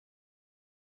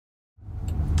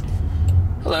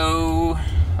Hello.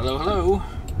 Hello, hello.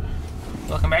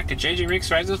 Welcome back to JJRicks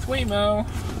Rides with Waymo.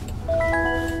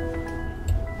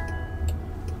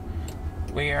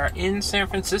 We are in San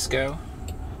Francisco,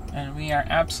 and we are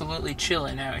absolutely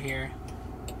chilling out here.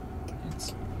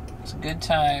 It's a good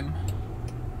time.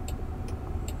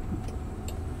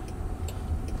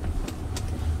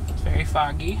 It's very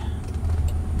foggy.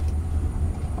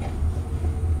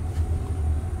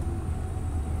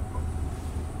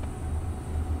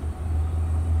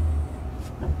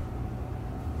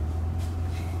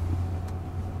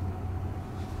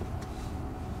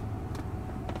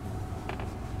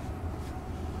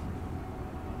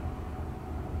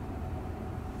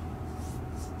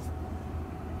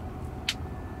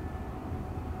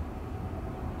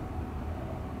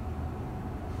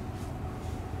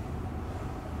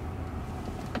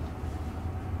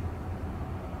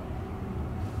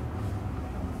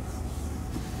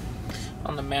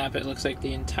 On the map, it looks like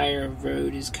the entire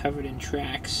road is covered in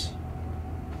tracks.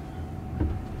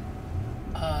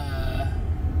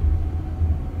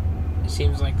 It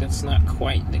seems like that's not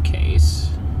quite the case.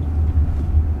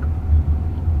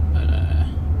 But,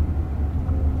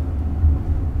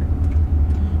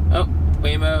 oh,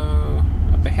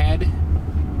 Waymo up ahead.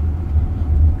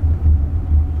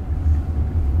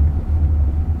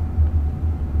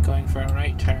 Going for a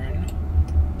right turn.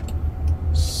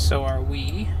 So are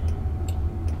we.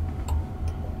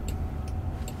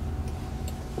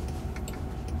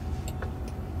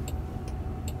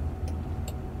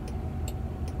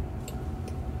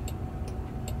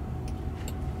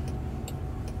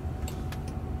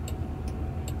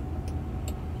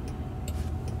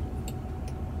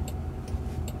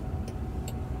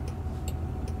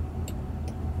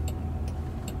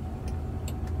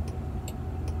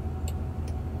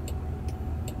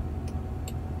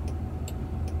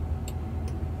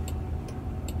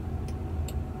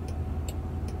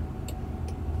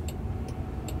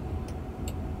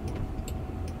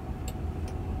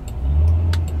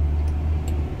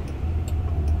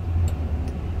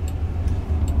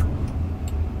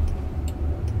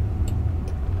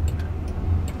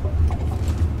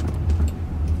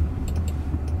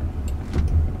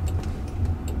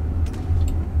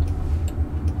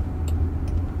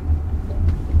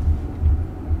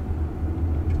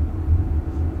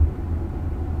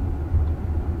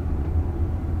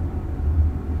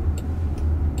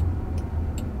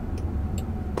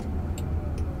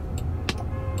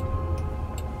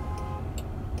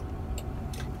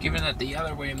 Given that the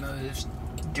other Waymo is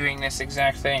doing this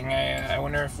exact thing, I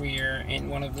wonder if we are in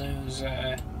one of those,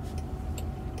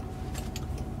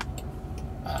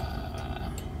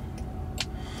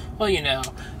 well, you know,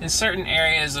 in certain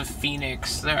areas of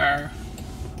Phoenix, there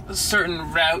are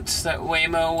certain routes that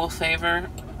Waymo will favor.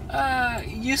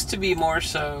 Used to be more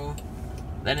so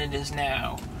than it is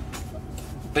now,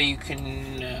 but you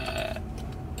can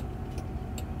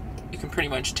pretty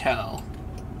much tell,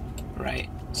 right?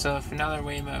 So if another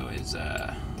Waymo is,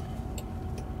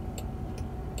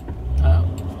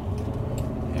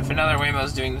 if another Waymo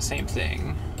is doing the same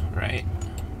thing, right,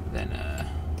 then,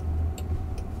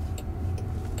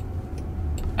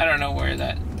 I don't know where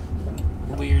that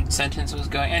weird sentence was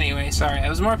going. Anyway, sorry, I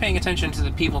was more paying attention to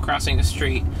the people crossing the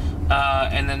street,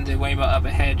 and then the Waymo up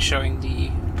ahead showing the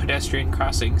pedestrian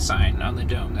crossing sign on the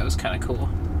dome. That was kind of cool.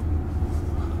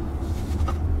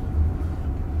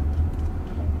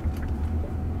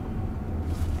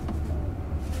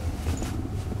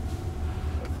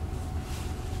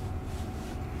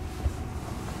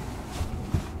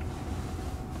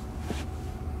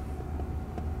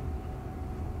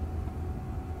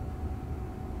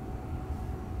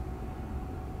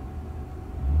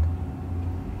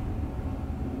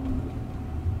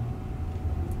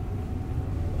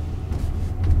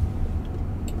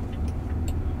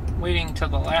 Waiting till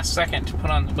the last second to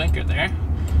put on the blinker there.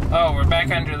 Oh, we're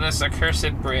back under this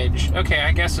accursed bridge. Okay,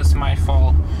 I guess it's my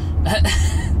fault.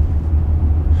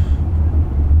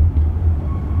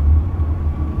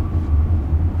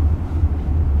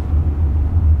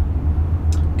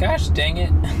 Gosh dang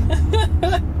it.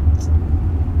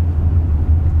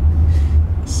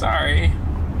 Sorry.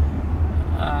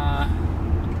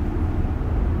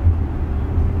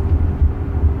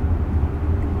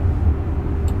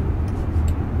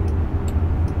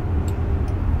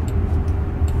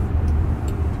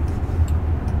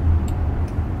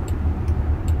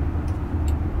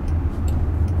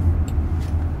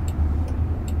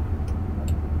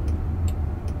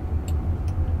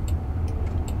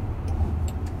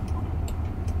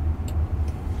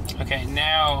 Okay,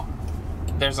 now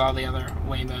there's all the other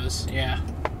Waymos. Yeah.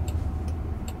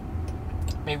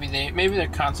 Maybe they're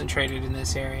concentrated in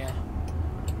this area.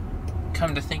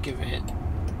 come to think of it.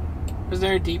 Was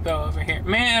there a depot over here?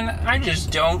 Man, I just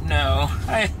don't know.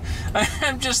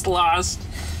 I'm just lost.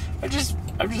 I'm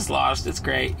just lost. It's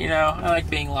great, you know? I like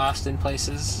being lost in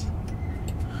places.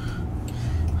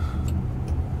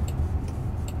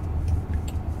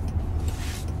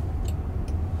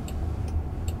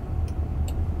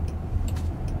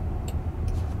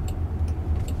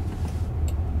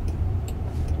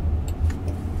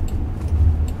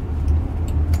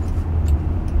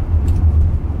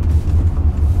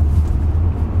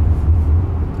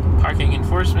 Parking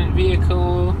enforcement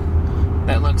vehicle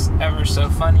that looks ever so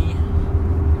funny.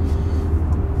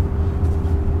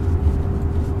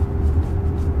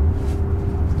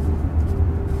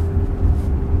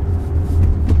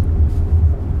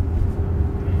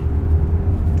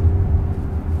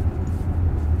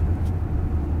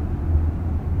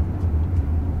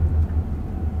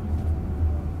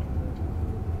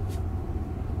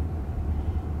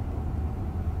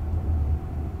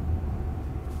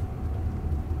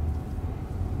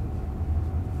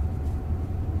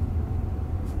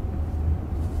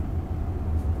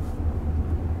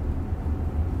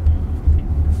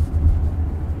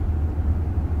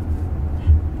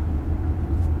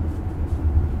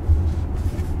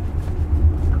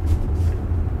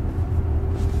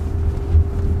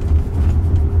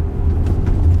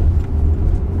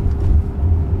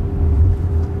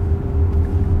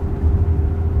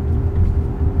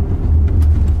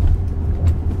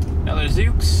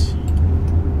 Zooks.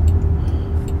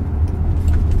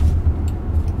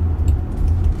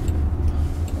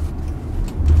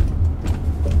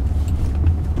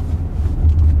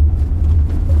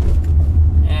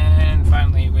 And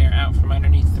finally, we are out from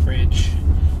underneath the bridge.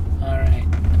 All right.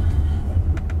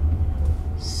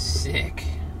 Sick.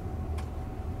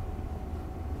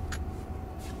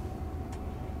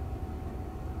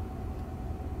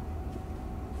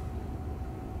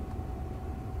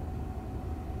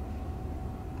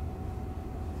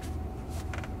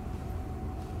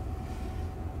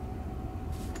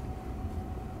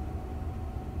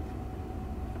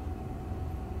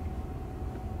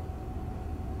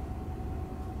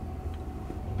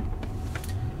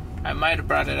 I might have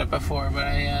brought it up before, but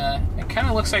it kind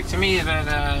of looks like to me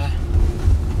that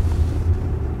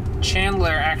Chandler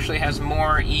actually has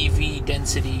more EV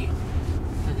density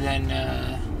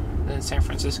than San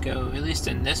Francisco, at least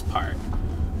in this part.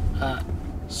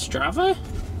 Strava?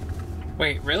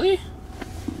 Wait, really?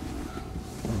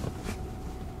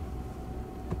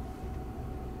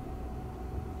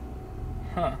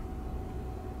 Huh.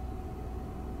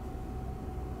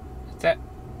 Is that...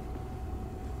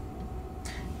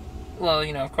 Well,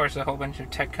 you know, of course, a whole bunch of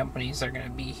tech companies are going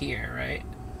to be here, right?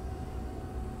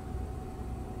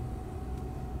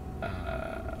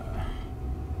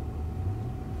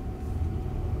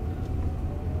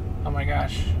 Oh my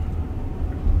gosh.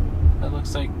 That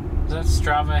looks like... Is that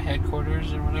Strava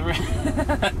headquarters or whatever?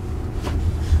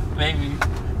 Maybe.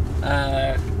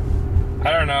 I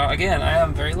don't know. Again, I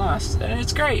am very lost. And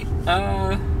it's great.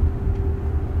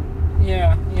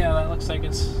 Yeah, that looks like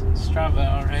it's Strava,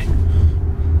 alright.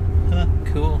 Huh,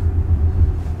 cool.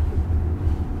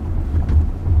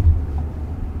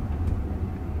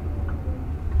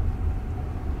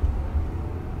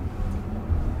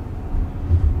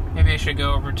 Maybe I should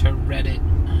go over to Reddit.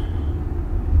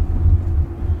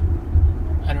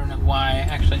 I don't know why.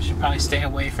 Actually, I should probably stay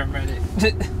away from Reddit.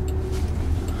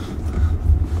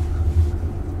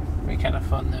 Be kind of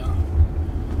fun, though.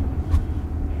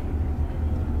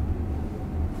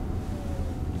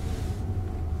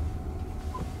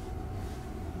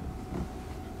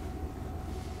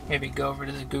 Maybe go over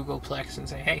to the Googleplex and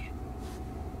say,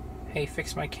 hey,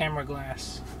 fix my camera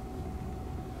glass.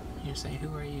 You say,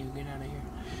 who are you? Get out of here.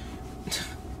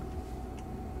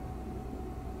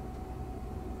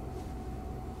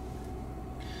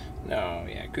 No,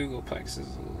 yeah, Googleplex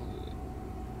is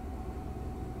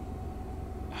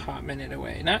a hot minute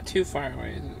away. Not too far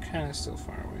away, kind of still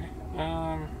far away.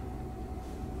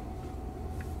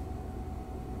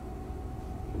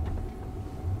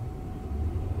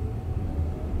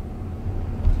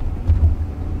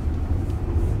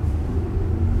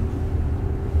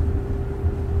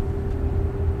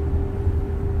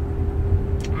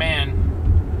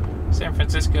 San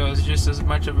Francisco is just as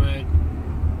much of a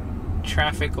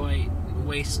traffic light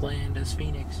wasteland as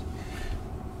Phoenix.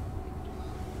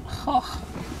 Oh.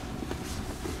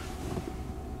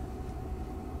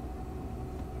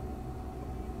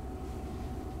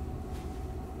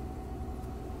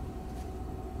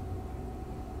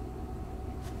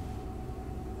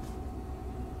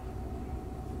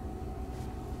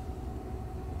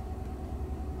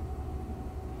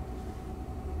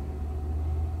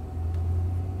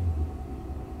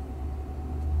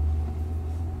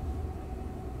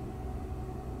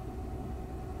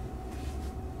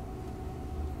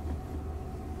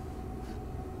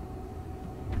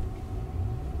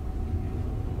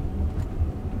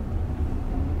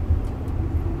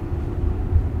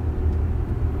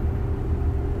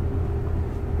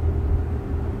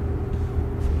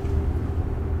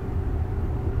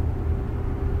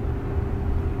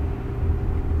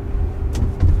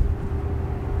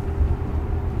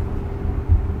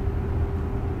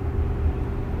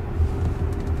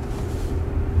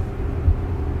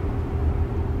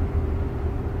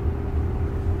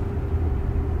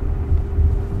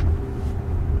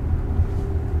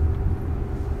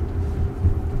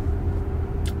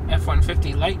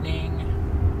 F-150 Lightning.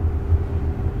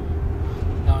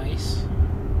 Nice.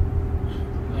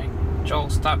 Like, Joel,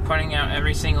 stop pointing out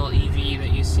every single EV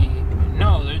that you see.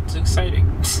 No, it's exciting.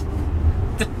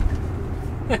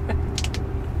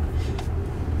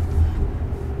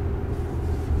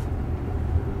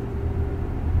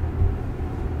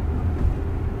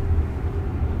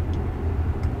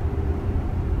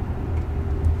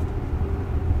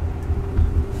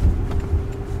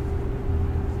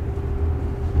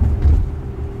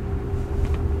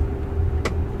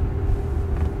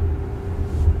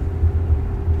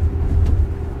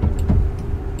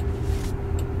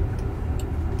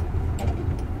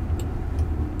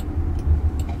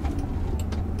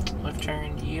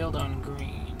 Turn, yield on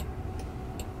green.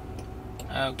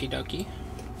 Okie dokie.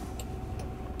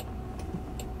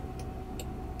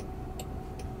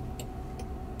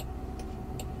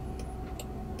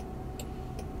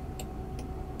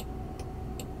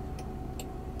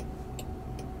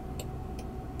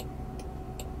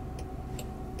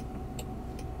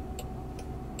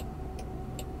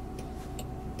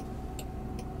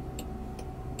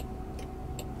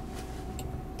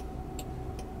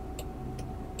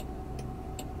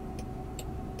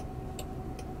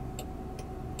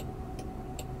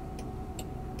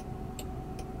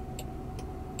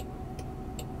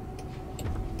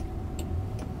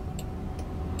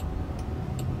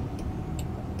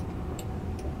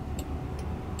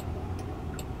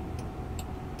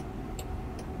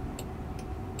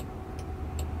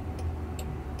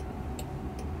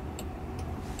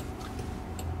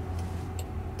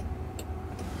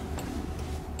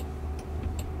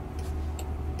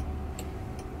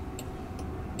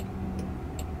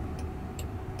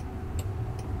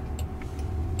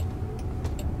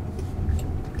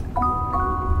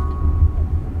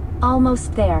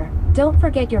 Almost there. Don't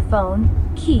forget your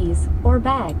phone, keys, or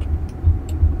bag.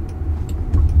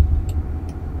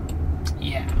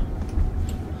 Yeah.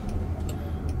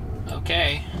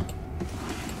 Okay.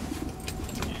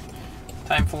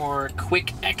 Time for a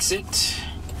quick exit.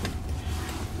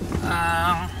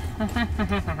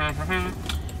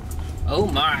 Oh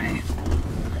my.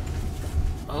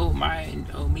 Oh my.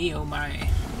 Oh me, oh my.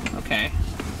 Okay.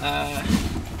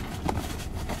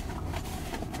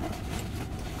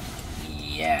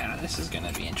 Yeah, this is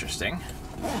gonna be interesting.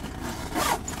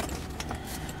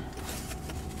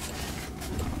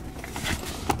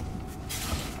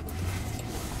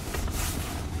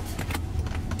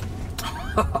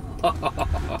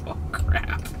 Oh,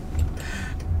 crap.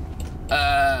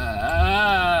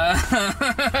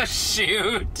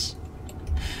 Shoot.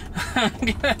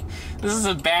 This is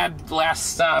a bad last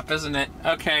stop, isn't it?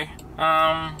 Okay.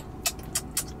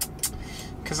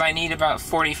 Because I need about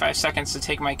 45 seconds to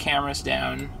take my cameras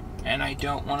down, and I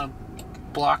don't want to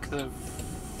block the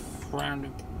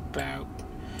roundabout.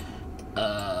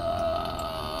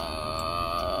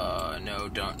 No,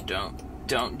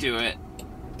 don't do it.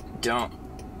 Don't.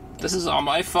 This is all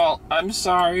my fault. I'm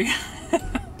sorry.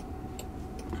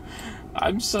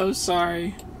 I'm so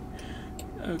sorry.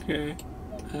 Okay.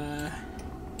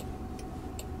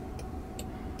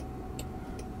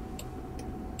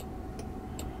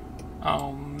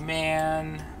 Oh,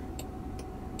 man.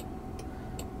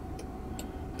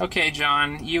 Okay,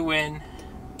 John, you win.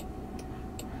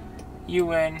 You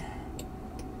win.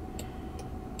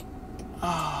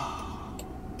 Oh.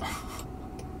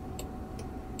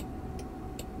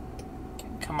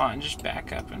 Come on, just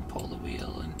back up and pull the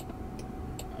wheel and...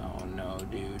 Oh, no,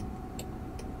 dude.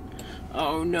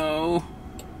 Oh, no.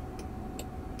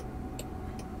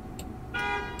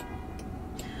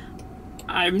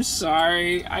 I'm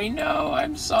sorry. I know,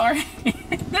 I'm sorry.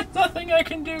 There's nothing I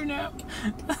can do now.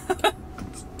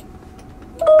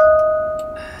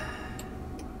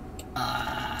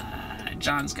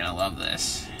 John's gonna love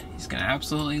this. He's gonna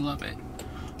absolutely love it.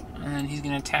 And he's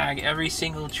gonna tag every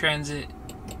single transit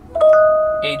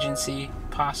agency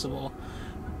possible.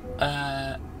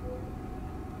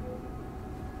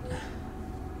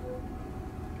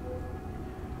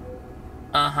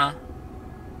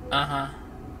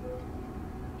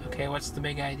 Okay, what's the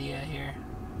big idea here?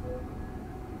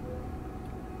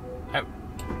 Oh.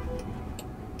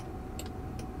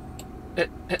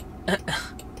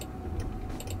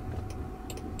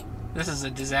 This is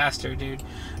a disaster, dude.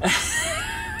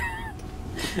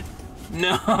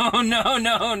 No,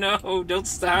 don't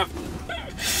stop.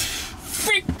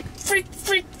 Frick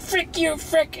you,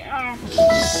 frick. Oh,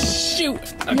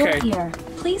 shoot. Okay. You're here.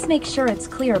 Please make sure it's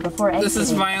clear before exiting. This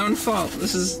is my own fault.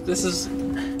 This is,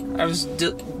 I was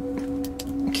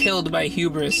killed by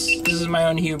hubris. This is my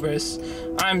own hubris.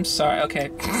 I'm sorry. Okay.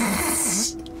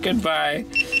 Goodbye.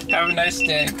 Have a nice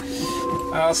day.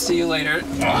 I'll see you later.